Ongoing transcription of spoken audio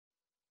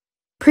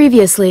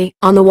Previously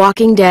on The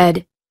Walking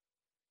Dead.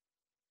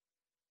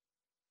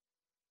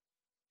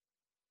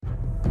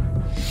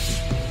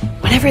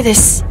 Whatever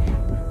this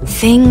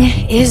thing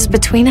is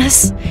between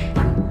us,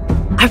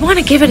 I want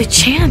to give it a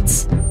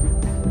chance.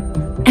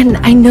 And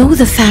I know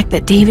the fact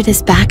that David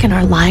is back in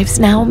our lives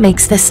now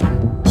makes this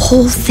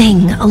whole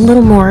thing a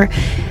little more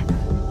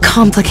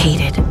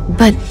complicated.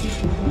 But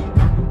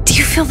do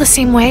you feel the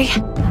same way?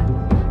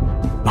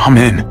 I'm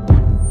in.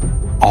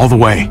 All the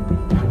way.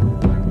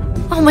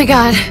 Oh my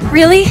god,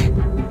 really?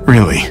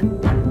 Really.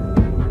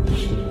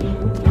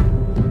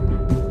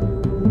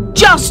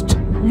 Just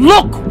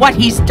look what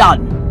he's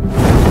done!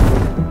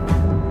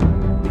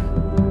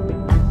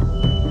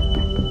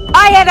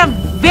 I had a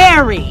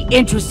very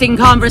interesting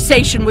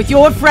conversation with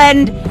your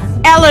friend,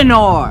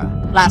 Eleanor,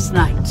 last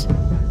night.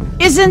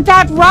 Isn't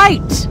that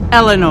right,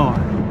 Eleanor?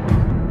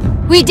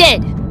 We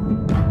did.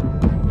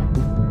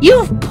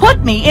 You've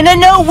put me in a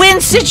no-win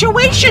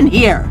situation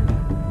here.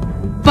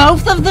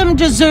 Both of them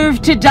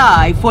deserve to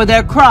die for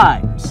their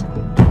crimes.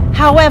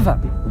 However,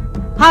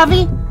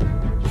 Javi,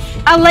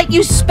 I'll let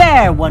you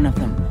spare one of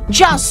them.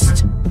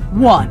 Just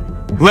one.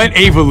 Let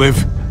Ava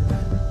live.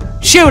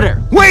 Shoot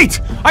her.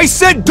 Wait! I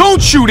said don't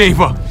shoot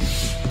Ava!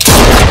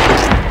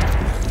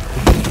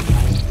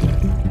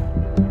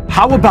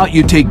 How about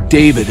you take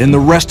David and the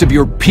rest of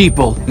your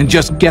people and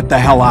just get the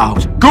hell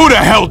out? Go to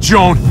hell,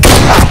 Joan!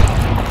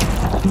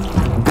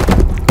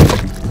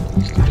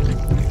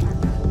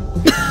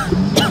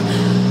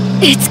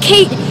 It's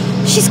Kate!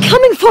 She's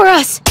coming for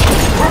us!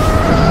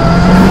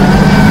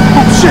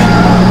 Oh, shit!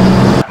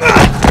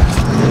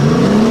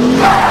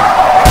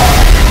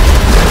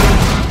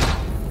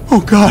 Oh,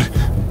 God.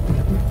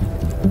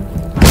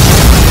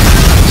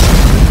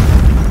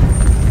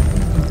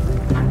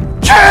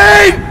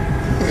 Kate!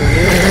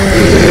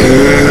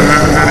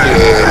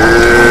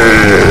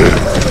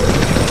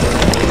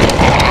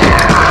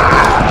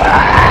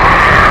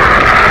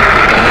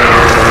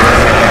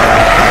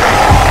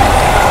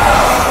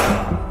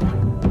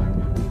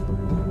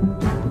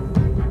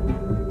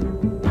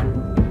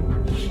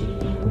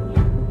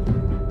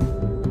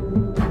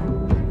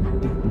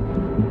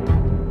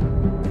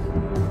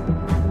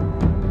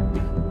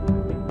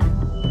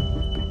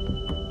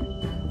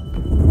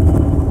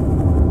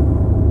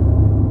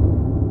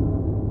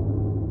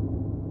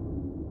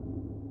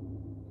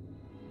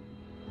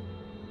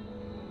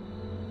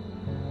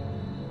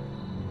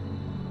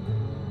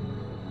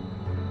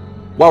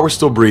 While we're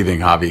still breathing,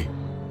 Javi.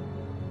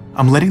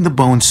 I'm letting the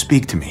bones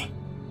speak to me.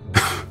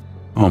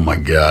 Oh my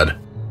god.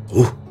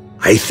 Oh,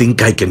 I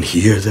think I can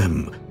hear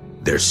them.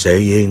 They're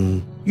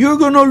saying, "You're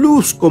gonna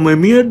lose, come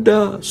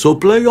mierda, so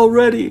play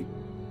already."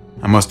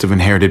 I must have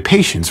inherited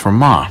patience from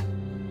Ma.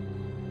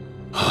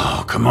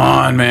 Oh, come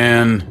on,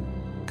 man.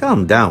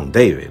 Calm down,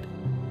 David.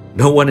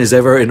 No one is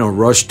ever in a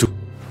rush to...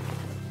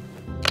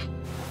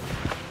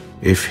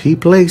 If he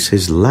plays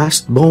his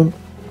last bone...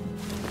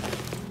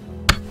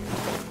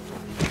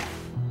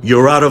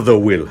 You're out of the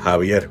will,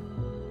 Javier.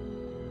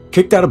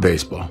 Kicked out of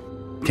baseball.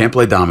 Can't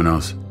play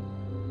dominoes.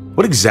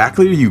 What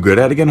exactly are you good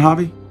at again,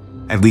 Javi?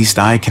 At least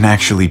I can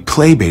actually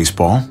play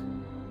baseball.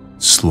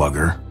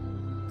 Slugger.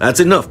 That's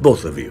enough,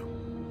 both of you.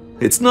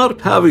 It's not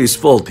Javi's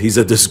fault he's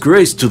a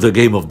disgrace to the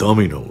game of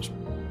dominoes.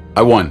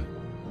 I won.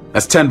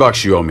 That's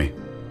 $10 you owe me.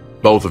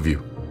 Both of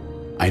you.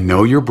 I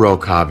know you're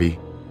broke, Javi.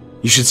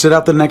 You should sit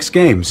out the next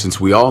game, since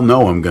we all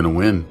know I'm gonna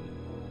win.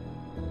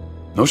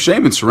 No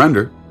shame in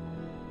surrender.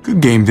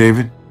 Good game,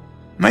 David.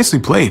 Nicely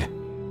played.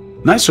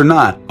 Nice or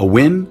not, a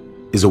win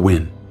is a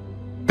win.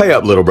 Pay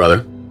up, little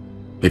brother.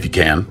 If you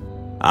can.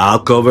 I'll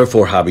cover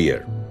for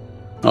Javier.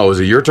 Oh, is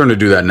it your turn to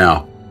do that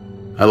now?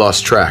 I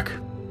lost track.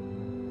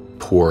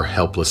 Poor,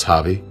 helpless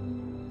Javi.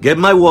 Get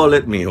my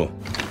wallet, mijo.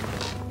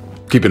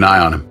 Keep an eye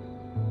on him.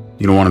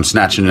 You don't want him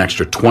snatching an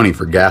extra 20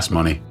 for gas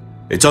money.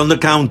 It's on the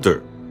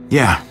counter.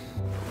 Yeah.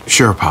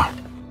 Sure, Pa.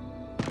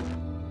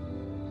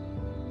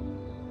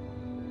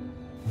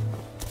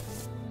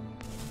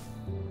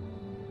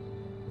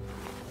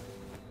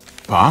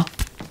 Pa?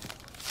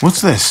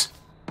 What's this?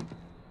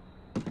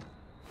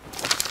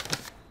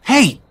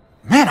 Hey!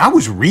 Man, I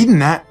was reading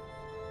that.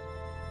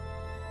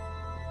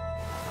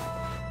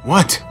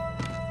 What?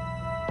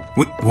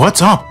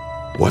 What's up?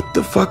 What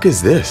the fuck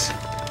is this?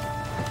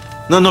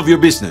 None of your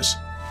business.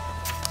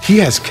 He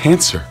has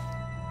cancer.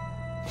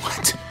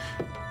 What?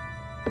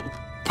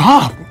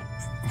 Pa?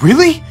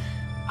 Really?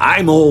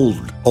 I'm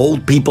old.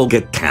 Old people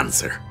get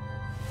cancer.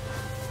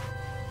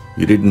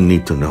 You didn't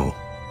need to know.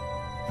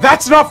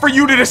 That's not for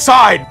you to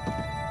decide!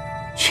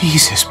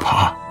 Jesus,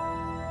 Pa.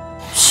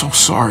 I'm so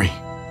sorry.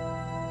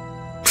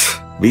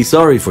 Be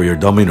sorry for your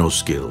domino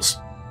skills.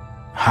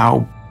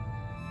 How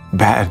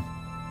bad?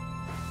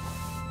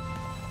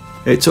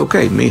 It's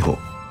okay, mijo.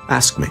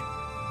 Ask me.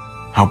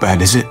 How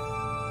bad is it?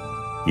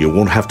 You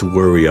won't have to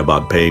worry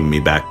about paying me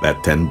back that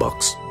 $10.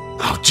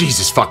 Oh,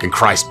 Jesus fucking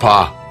Christ,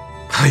 Pa.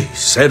 Hey,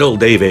 settle,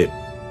 David.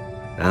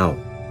 Now.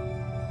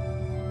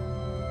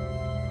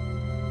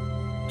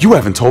 You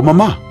haven't told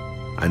Mama.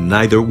 And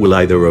neither will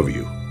either of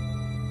you.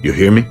 You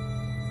hear me?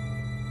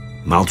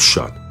 Mouth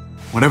shut.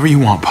 Whatever you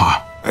want,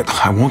 Pa.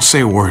 I won't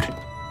say a word.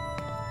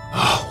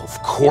 Oh,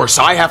 of course,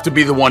 I have to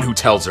be the one who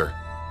tells her.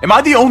 Am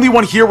I the only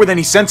one here with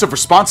any sense of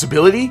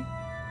responsibility?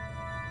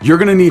 You're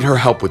gonna need her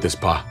help with this,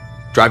 Pa.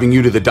 Driving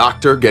you to the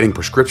doctor, getting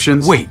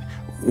prescriptions. Wait,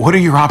 what are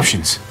your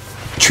options?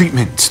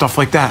 Treatment, stuff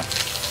like that.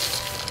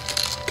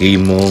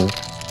 Chemo,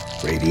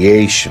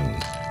 radiation,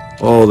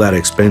 all that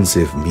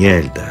expensive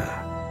mierda.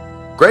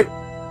 Great.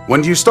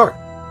 When do you start?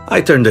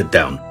 I turned it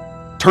down.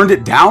 Turned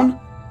it down?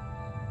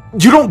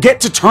 You don't get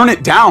to turn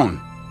it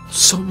down.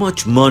 So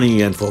much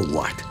money, and for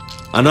what?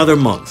 Another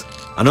month.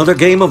 Another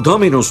game of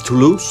dominoes to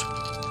lose?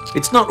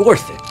 It's not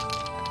worth it.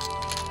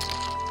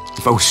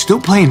 If I was still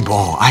playing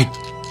ball, I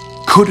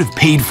could have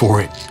paid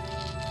for it.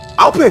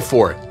 I'll pay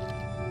for it.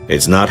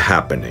 It's not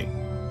happening.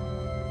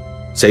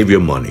 Save your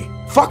money.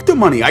 Fuck the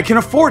money, I can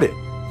afford it.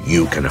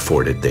 You can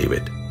afford it,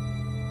 David.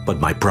 But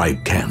my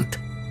pride can't.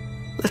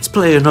 Let's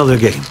play another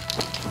game.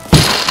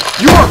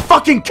 You're a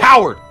fucking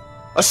coward!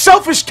 A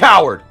selfish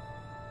coward!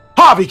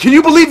 Javi, can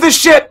you believe this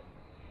shit?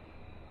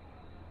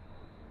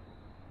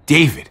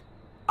 David,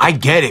 I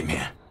get it,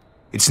 man.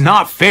 It's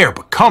not fair,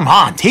 but come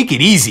on, take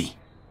it easy.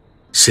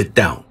 Sit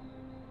down.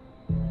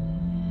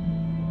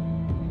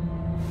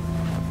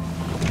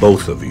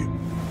 Both of you.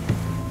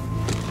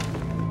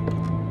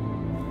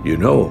 You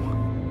know,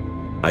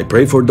 I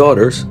pray for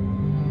daughters.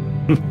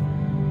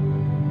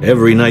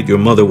 Every night your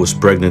mother was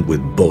pregnant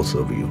with both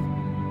of you.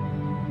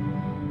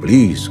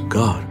 Please,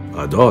 God,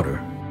 a daughter.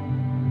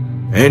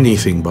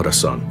 Anything but a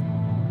son.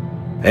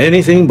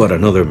 Anything but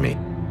another me.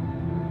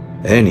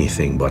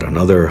 Anything but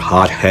another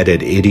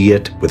hot-headed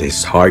idiot with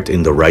his heart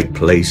in the right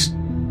place.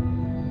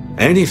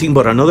 Anything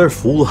but another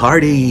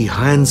foolhardy,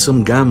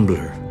 handsome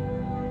gambler.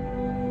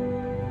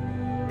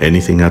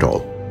 Anything at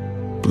all.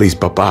 Please,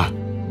 Papa.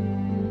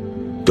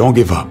 Don't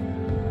give up.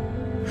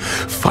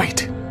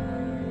 Fight.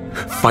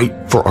 Fight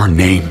for our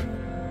name.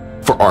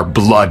 For our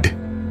blood.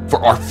 For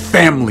our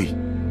family.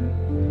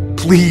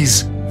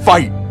 Please,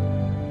 fight.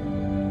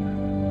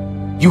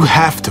 You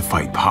have to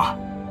fight, Pa.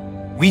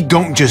 We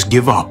don't just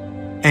give up.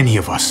 Any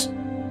of us.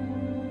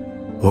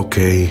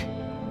 Okay.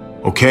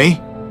 Okay?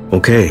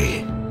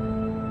 Okay.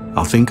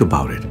 I'll think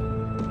about it.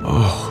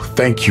 Oh,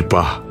 thank you,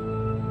 Pa.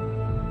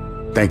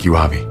 Thank you,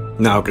 Javi.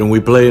 Now can we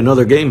play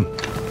another game?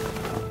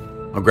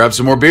 I'll grab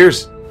some more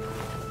beers.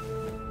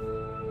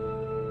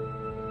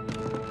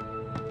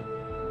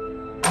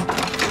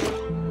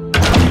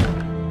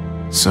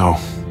 So,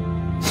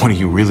 what are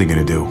you really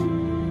gonna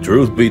do?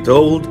 Truth be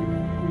told,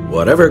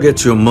 whatever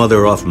gets your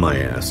mother off my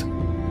ass.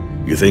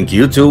 You think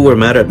you two were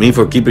mad at me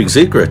for keeping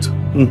secrets?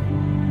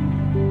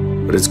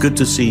 But it's good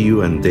to see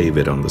you and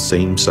David on the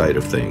same side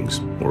of things,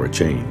 or a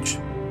change.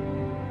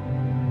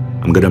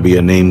 I'm gonna be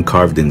a name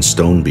carved in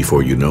stone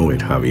before you know it,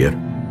 Javier.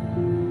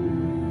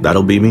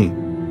 That'll be me.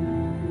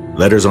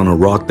 Letters on a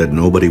rock that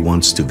nobody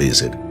wants to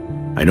visit.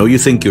 I know you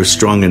think you're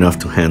strong enough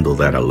to handle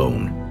that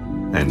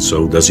alone, and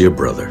so does your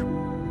brother.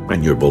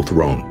 And you're both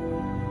wrong.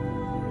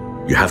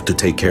 You have to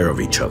take care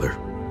of each other.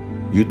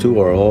 You two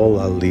are all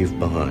I'll leave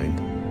behind.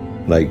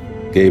 Like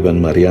Gabe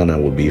and Mariana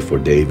will be for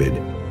David.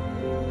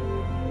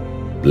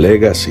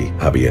 Legacy,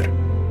 Javier.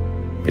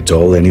 It's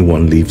all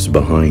anyone leaves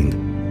behind.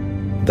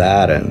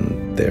 That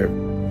and their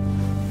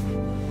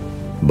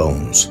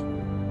bones.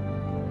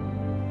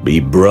 Be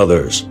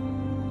brothers.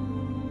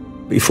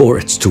 Before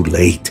it's too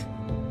late.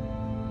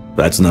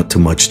 That's not too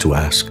much to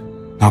ask.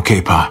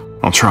 Okay, Pa.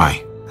 I'll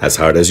try. As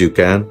hard as you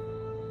can?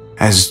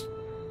 As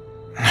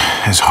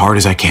hard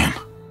as I can.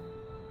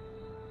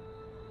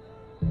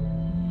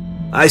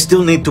 I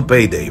still need to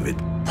pay David.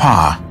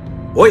 Pa.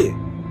 Oye,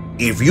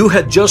 if you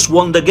had just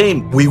won the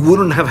game, we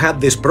wouldn't have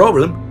had this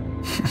problem.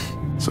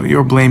 So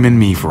you're blaming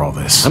me for all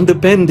this? I'm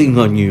depending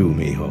on you,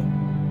 mijo.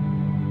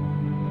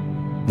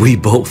 We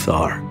both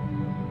are.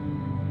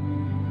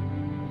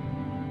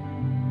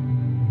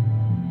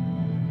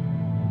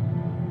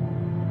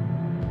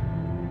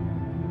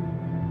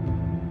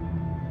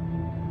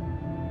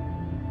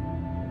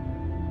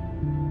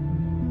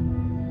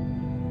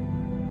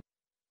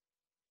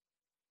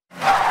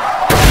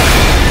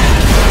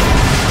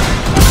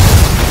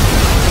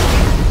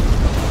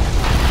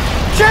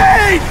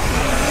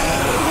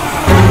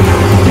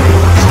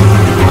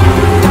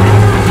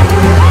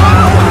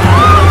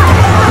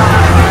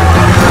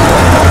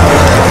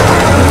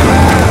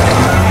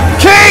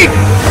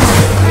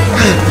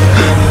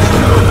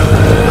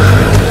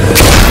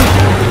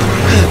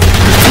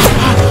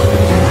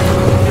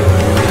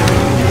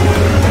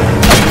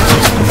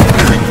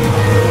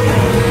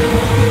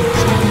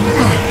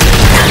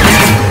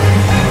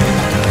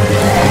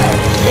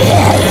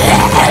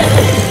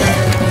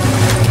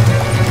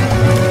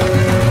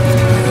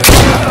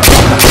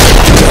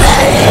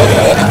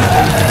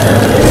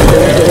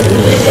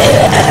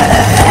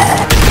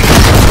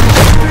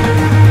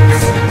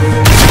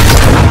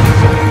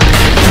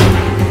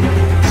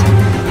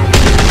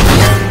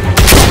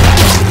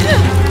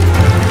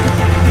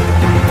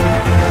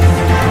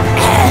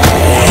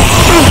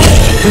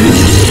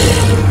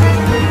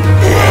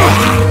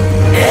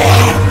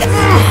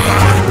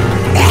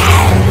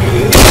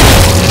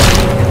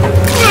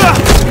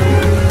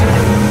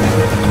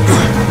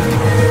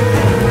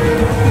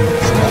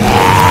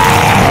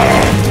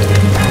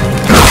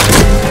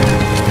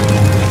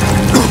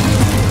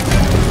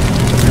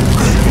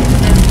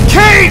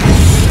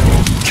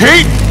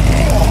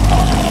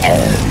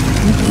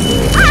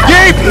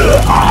 Gabe!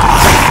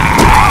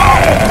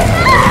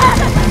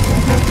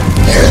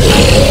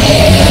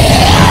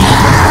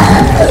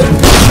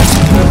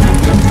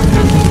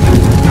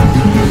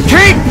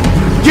 Kate!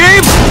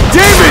 Gabe!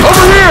 David!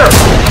 Over here!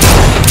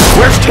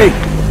 Where's Kate?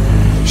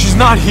 She's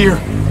not here.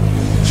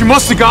 She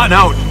must have gotten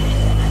out.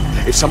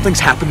 If something's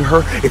happened to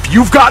her, if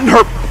you've gotten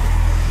her...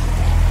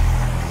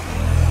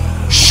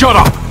 Shut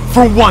up,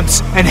 for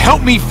once, and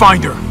help me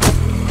find her.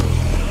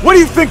 What do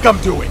you think I'm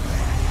doing?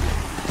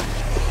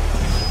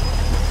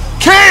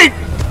 Kate!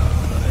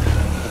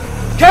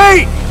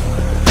 Kate!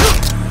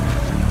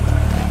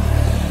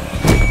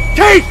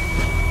 Kate!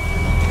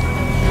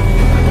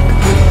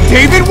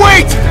 David,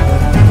 wait!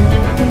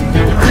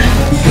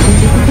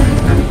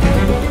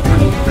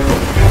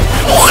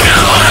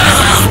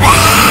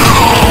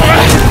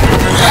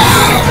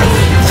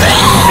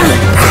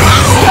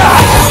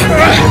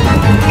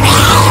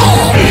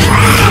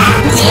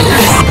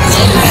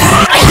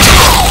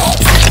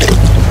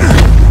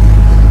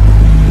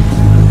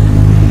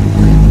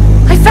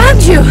 I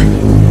found you!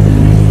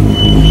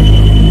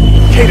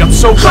 Kate, I'm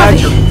so glad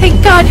Javi, you're...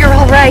 thank God you're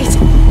all right.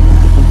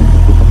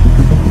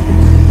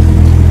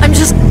 I'm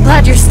just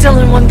glad you're still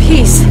in one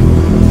piece.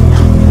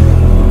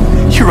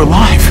 You're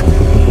alive.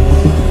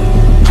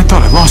 I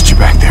thought I lost you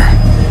back there.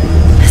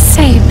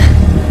 Same.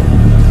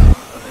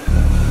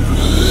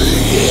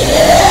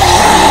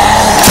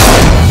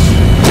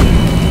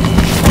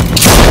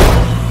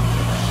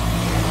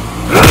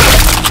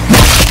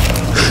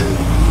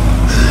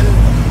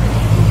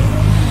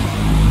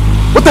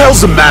 What the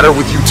hell's the matter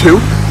with you two?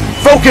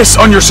 Focus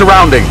on your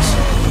surroundings.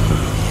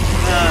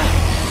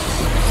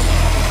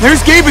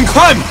 There's Gabe and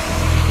Clem.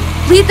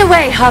 Lead the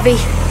way, Javi.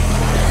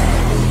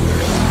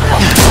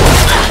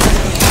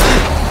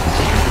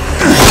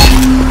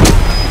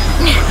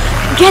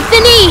 Get the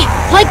knee!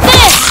 Like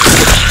this!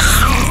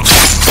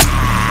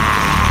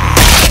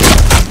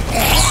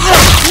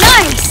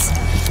 Nice!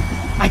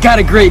 I got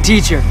a great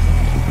teacher.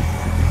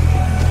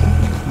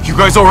 You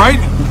guys all right?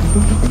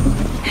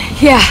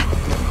 Yeah.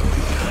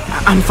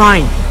 I'm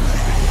fine.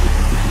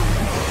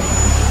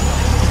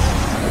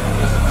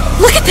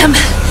 Look at them!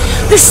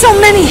 There's so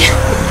many!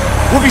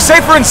 We'll be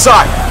safer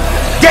inside.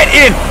 Get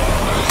in!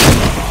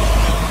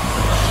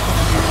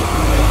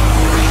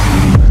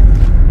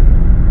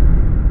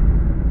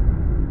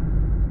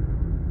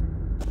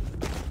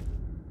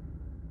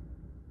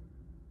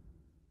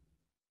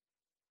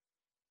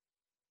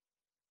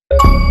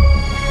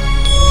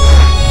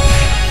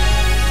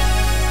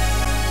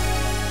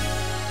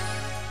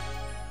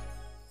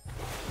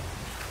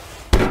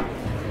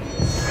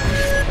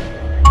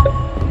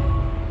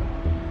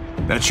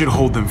 That should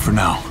hold them for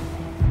now.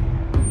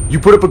 You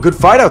put up a good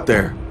fight out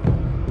there.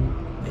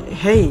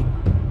 Hey,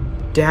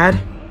 Dad.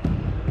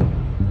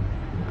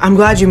 I'm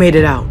glad you made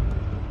it out.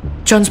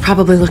 Joan's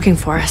probably looking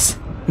for us.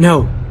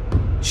 No,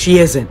 she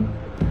isn't.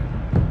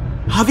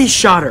 Javi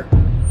shot her.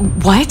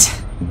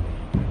 What?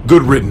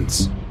 Good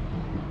riddance.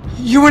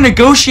 You were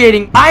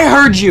negotiating. I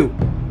heard you.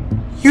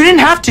 You didn't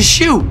have to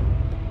shoot.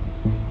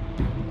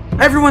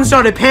 Everyone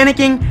started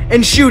panicking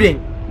and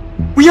shooting.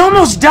 We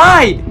almost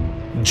died.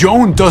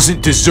 Joan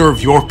doesn't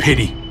deserve your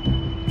pity.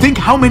 Think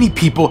how many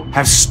people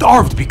have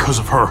starved because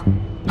of her.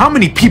 How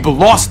many people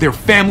lost their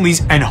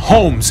families and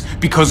homes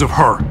because of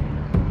her.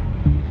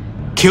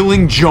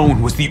 Killing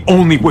Joan was the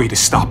only way to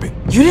stop it.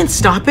 You didn't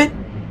stop it.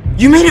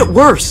 You made it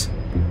worse.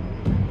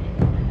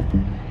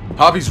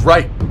 Javi's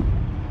right.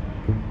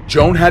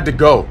 Joan had to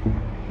go.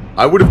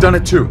 I would have done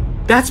it too.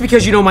 That's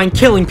because you don't mind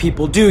killing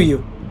people, do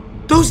you?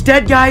 Those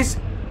dead guys,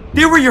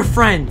 they were your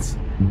friends.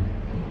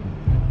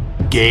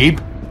 Gabe,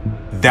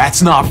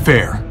 that's not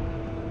fair.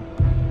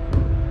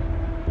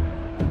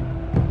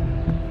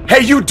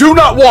 Hey, you do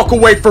not walk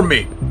away from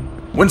me!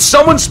 When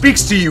someone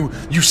speaks to you,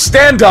 you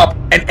stand up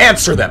and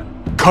answer them.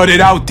 Cut it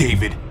out,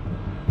 David.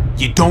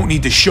 You don't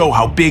need to show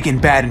how big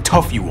and bad and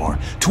tough you are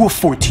to a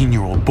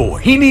 14-year-old boy.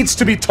 He needs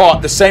to be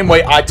taught the same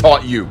way I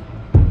taught you.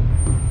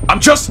 I'm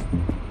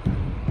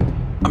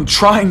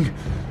trying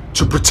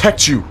to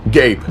protect you,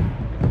 Gabe.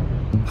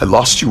 I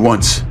lost you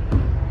once.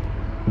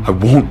 I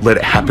won't let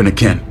it happen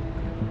again.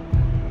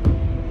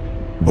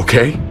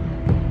 Okay?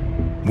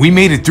 We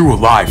made it through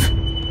alive.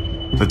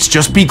 Let's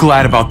just be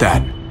glad about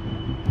that.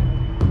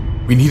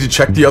 We need to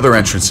check the other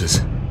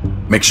entrances.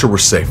 Make sure we're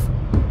safe.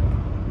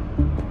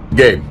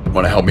 Gabe,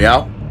 wanna help me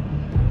out?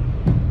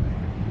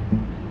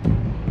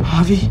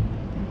 Javi?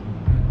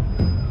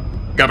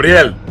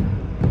 Gabriel!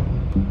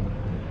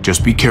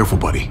 Just be careful,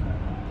 buddy.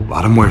 A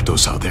lot of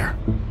muertos out there.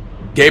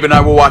 Gabe and I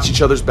will watch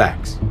each other's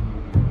backs.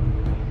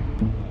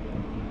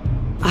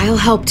 I'll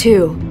help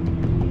too.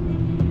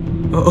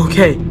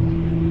 Okay.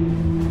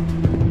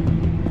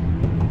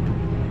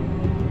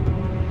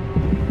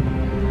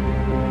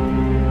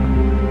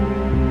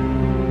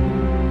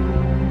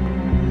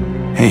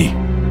 Hey,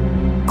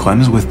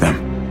 Clem's with them.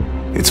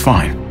 It's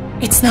fine.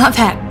 It's not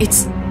that.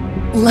 It's...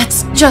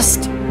 Let's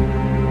just...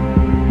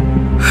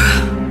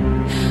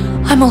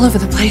 I'm all over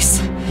the place.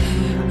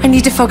 I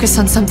need to focus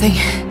on something.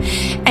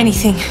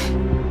 Anything.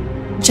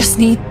 Just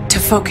need to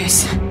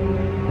focus.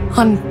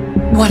 On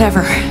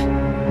whatever.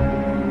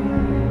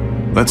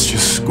 Let's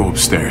just go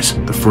upstairs.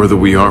 The further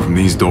we are from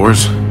these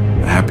doors,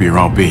 the happier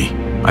I'll be.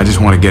 I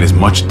just want to get as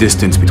much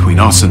distance between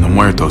us and the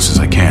Muertos as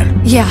I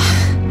can. Yeah.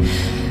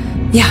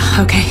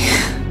 Yeah, okay.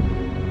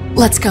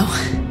 Let's go.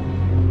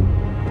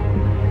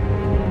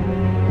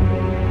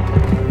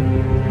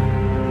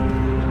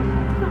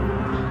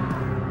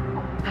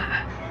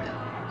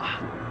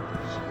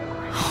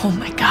 Oh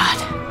my god.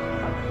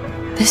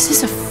 This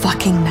is a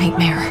fucking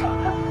nightmare.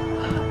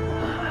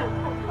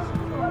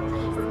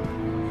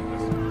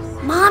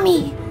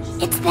 Mommy,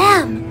 it's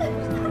them.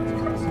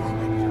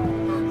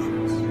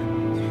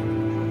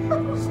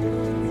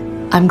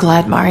 I'm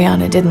glad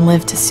Mariana didn't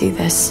live to see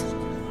this.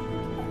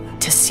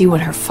 To see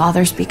what her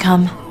father's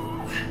become.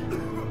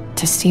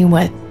 To see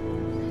what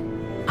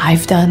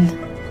I've done.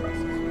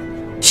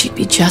 She'd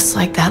be just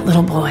like that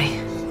little boy.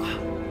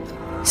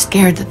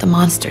 Scared that the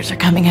monsters are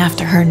coming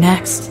after her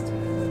next.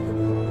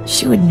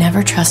 She would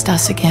never trust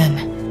us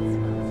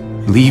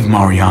again. Leave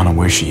Mariana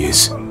where she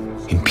is.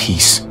 In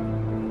peace.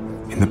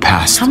 In the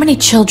past. How many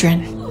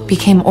children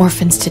became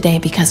orphans today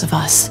because of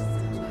us?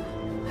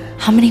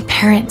 How many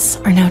parents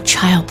are now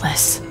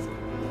childless?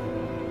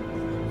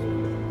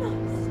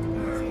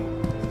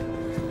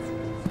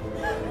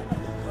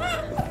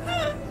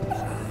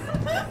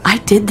 I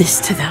did this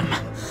to them.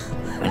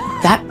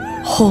 That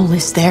hole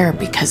is there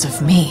because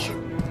of me.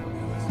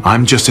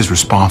 I'm just as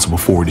responsible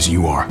for it as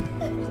you are.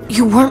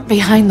 You weren't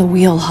behind the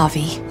wheel,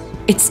 Javi.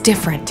 It's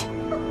different.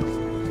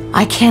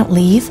 I can't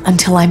leave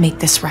until I make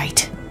this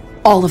right.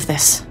 All of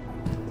this.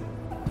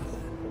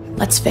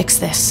 Let's fix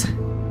this.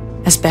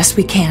 As best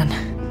we can.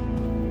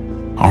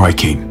 All right,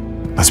 Kate.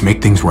 Let's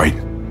make things right.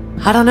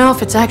 I don't know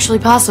if it's actually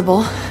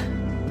possible,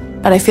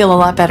 but I feel a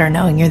lot better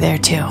knowing you're there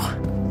too.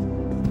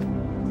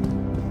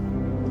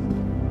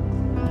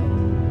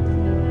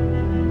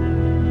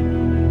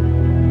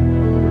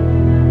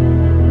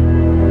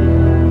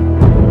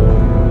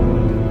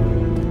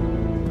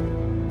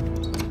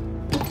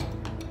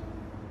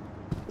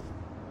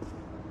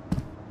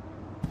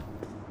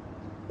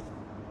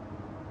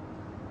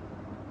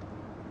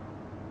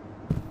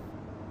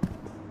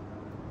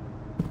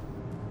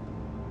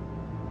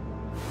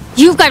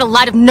 You've got a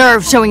lot of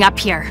nerve showing up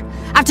here,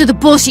 after the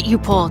bullshit you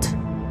pulled.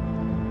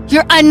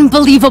 You're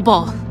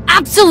unbelievable.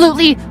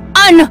 Absolutely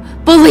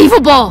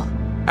unbelievable!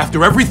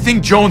 After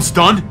everything Joan's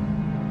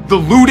done, the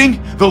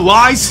looting, the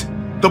lies,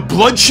 the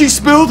blood she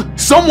spilled,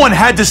 someone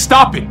had to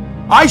stop it.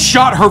 I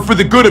shot her for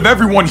the good of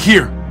everyone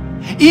here.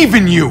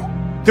 Even you.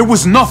 There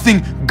was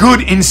nothing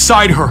good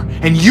inside her,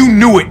 and you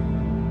knew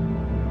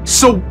it.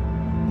 So,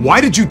 why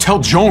did you tell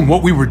Joan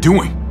what we were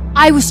doing?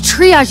 I was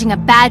triaging a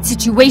bad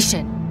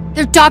situation.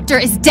 Their doctor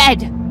is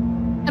dead.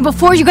 And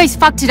before you guys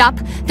fucked it up,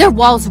 their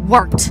walls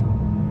worked.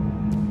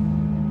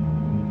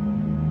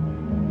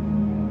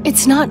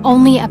 It's not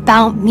only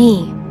about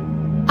me.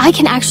 I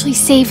can actually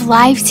save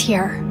lives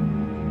here.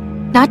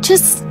 Not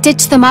just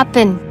stitch them up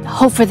and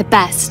hope for the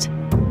best.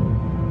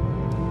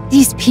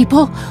 These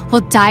people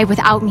will die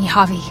without me,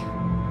 Javi.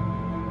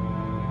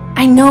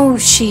 I know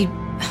she,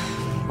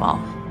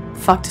 well,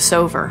 fucked us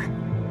over.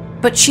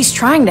 But she's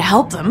trying to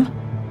help them.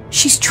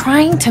 She's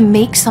trying to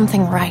make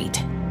something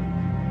right.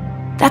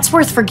 That's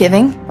worth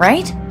forgiving,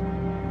 right?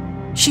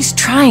 She's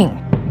trying.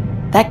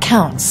 That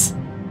counts.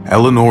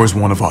 Eleanor's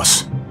one of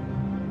us.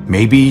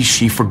 Maybe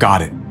she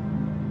forgot it,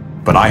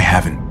 but I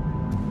haven't.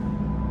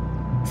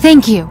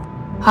 Thank you,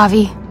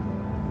 Javi.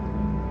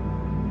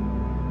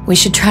 We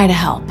should try to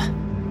help.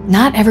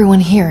 Not everyone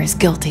here is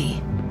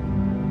guilty.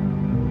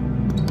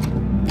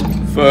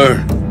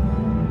 Fern,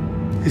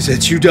 is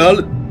that you,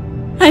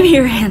 darling? I'm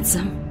here,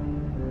 handsome.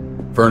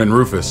 Fern and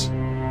Rufus.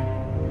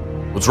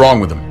 What's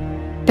wrong with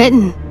him?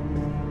 Bitten.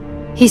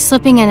 He's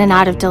slipping in and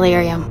out of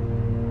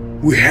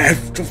delirium. We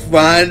have to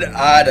find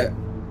Ada.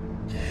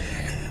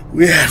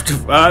 We have to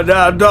find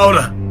our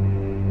daughter.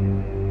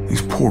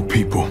 These poor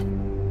people.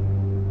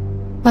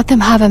 Let them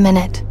have a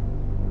minute.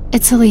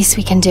 It's the least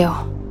we can do.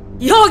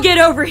 Y'all get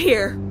over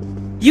here.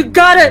 You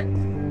gotta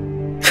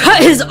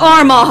cut his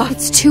arm off.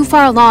 It's too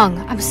far along.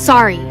 I'm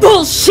sorry.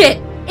 Bullshit!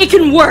 It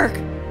can work.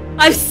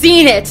 I've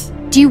seen it.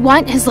 Do you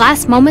want his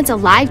last moments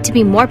alive to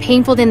be more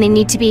painful than they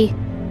need to be?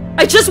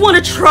 I just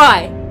want to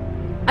try.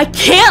 I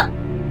can't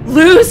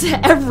lose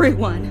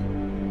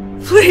everyone.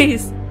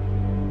 Please.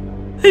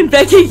 I'm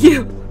begging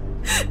you.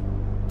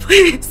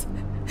 Please.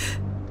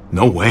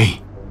 No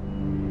way.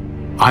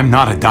 I'm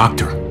not a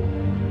doctor.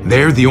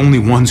 They're the only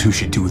ones who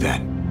should do that.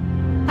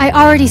 I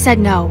already said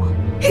no.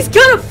 He's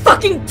gonna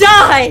fucking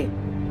die!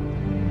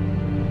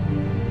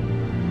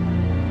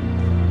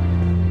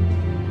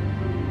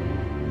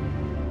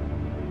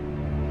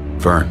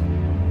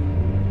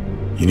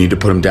 Fern, you need to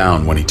put him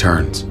down when he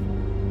turns.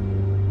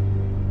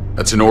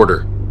 That's an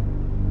order.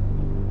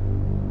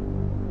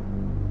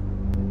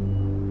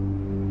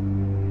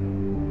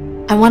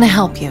 I want to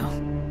help you.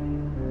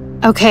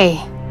 Okay.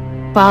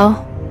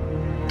 Well...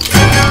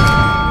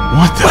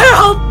 What the? We're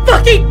all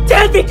fucking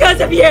dead because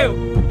of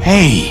you!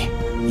 Hey,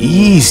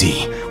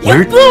 easy.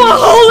 You blew a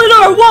hole in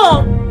our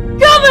wall!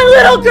 Got my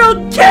little girl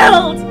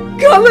killed!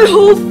 got my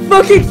whole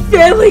fucking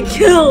family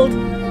killed.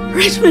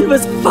 Richmond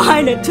was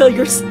fine until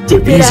your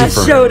stupid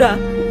ass showed up.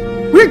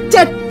 We're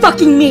dead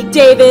fucking meat,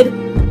 David.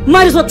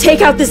 Might as well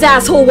take out this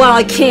asshole while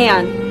I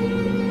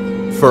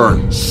can.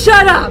 Fern.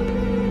 Shut up!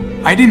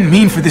 I didn't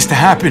mean for this to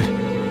happen.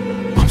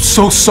 I'm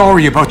so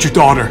sorry about your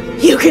daughter.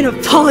 You can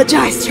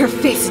apologize to her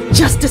face in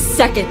just a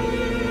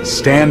second.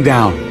 Stand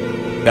down.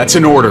 That's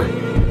an order.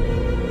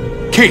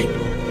 Kate,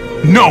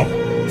 no!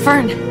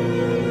 Fern,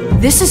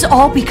 this is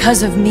all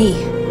because of me.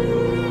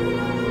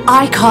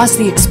 I caused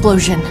the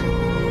explosion.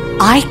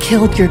 I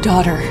killed your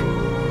daughter.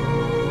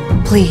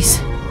 Please,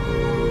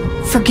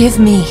 forgive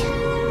me.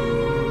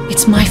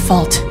 It's my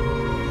fault.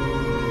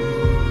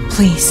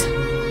 Please.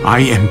 I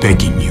am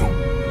begging you.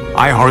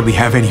 I hardly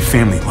have any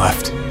family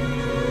left.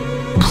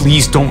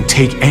 Please don't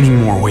take any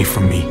more away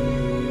from me.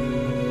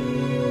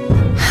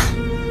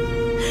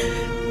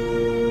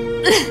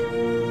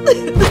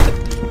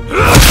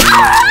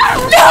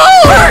 No!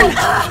 Fern!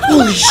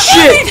 Holy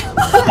shit!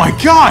 Oh my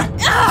god!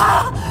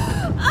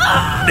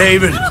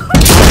 David!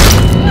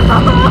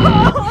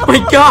 Oh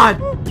my god!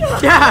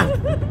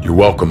 Dad! You're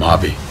welcome,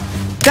 Javi.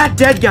 That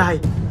dead guy!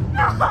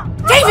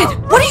 David,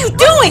 what are you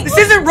doing? This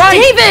isn't right!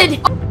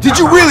 David! Did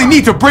you really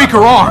need to break her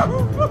arm?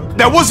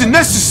 That wasn't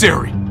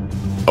necessary.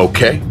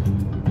 Okay?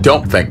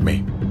 Don't thank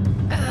me.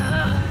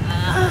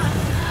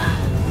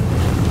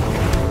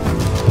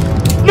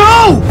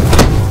 No!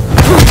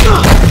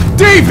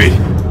 David!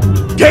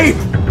 Gabe!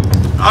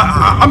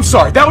 I'm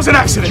sorry, that was an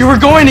accident. You were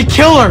going to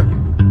kill her!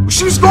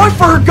 She was going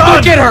for her gun!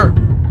 Look at her!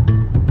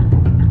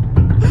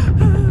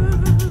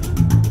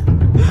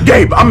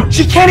 Gabe,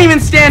 She can't even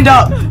stand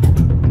up!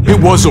 It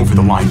was over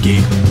the line,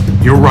 Gabe.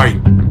 You're right.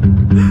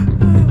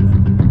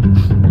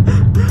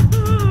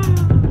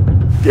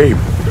 Gabe.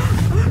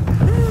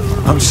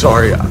 I'm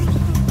sorry.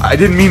 I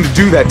didn't mean to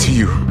do that to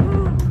you.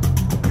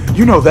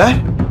 You know that?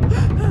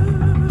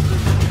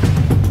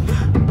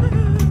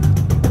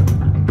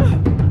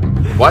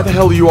 Why the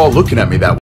hell are you all looking at me that way?